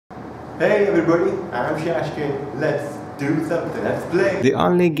Hey everybody, I'm shashKing. Let's do something. Let's play the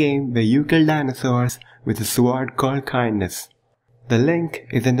only game where you kill dinosaurs with a sword called kindness. The link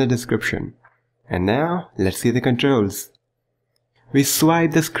is in the description. And now, let's see the controls. We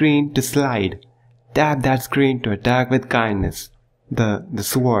swipe the screen to slide. Tap that screen to attack with kindness. The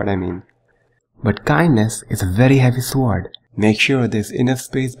sword, I mean. But kindness is a very heavy sword. Make sure there's enough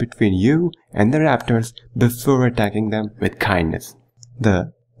space between you and the raptors before attacking them with kindness.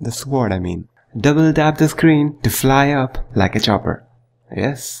 The sword, I mean. Double tap the screen to fly up like a chopper.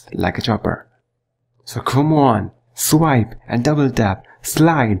 Yes, like a chopper. So come on, swipe and double tap,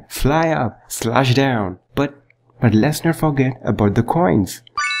 slide, fly up, slash down. But let's not forget about the coins.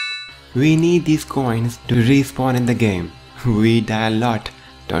 We need these coins to respawn in the game. We die a lot,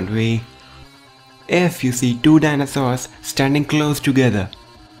 don't we? If you see two dinosaurs standing close together,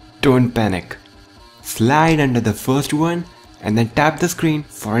 don't panic. Slide under the first one and then tap the screen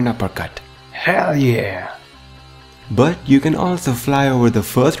for an uppercut. Hell yeah! But you can also fly over the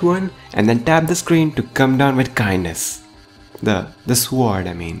first one and then tap the screen to come down with kindness. The sword,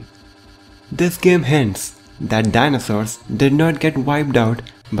 I mean. This game hints that dinosaurs did not get wiped out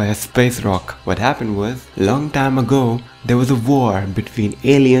by a space rock. What happened was, long time ago, there was a war between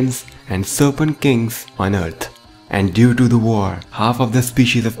aliens and serpent kings on Earth. And due to the war, half of the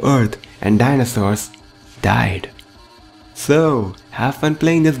species of Earth and dinosaurs died. So, have fun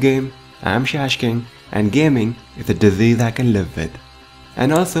playing this game. I'm shashKing, and gaming is a disease I can live with.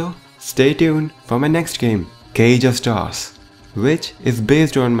 And also, stay tuned for my next game, Cage of Stars, which is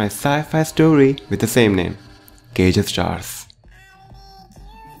based on my sci-fi story with the same name, Cage of Stars.